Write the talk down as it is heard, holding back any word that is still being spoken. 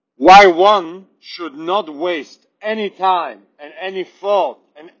Why one should not waste any time and any thought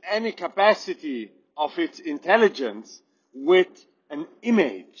and any capacity of its intelligence with an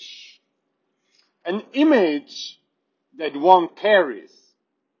image. An image that one carries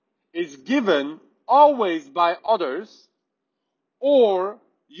is given always by others, or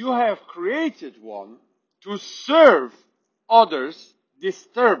you have created one to serve others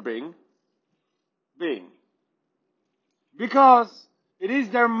disturbing being. Because it is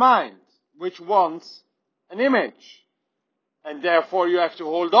their mind which wants an image, and therefore you have to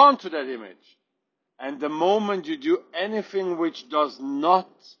hold on to that image. And the moment you do anything which does not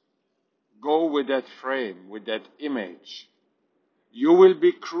go with that frame, with that image, you will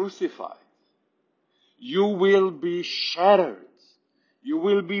be crucified. You will be shattered. You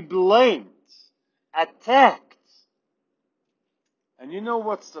will be blamed, attacked. And you know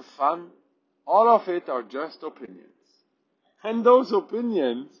what's the fun? All of it are just opinions. And those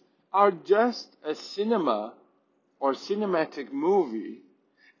opinions are just a cinema or cinematic movie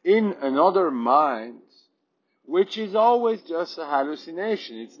in another mind, which is always just a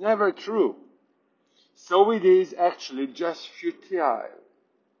hallucination. It's never true. So it is actually just futile.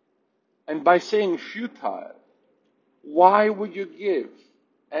 And by saying futile, why would you give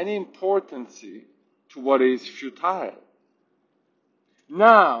any importance to what is futile?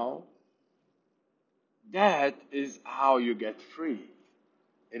 Now, that is how you get free.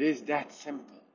 It is that simple.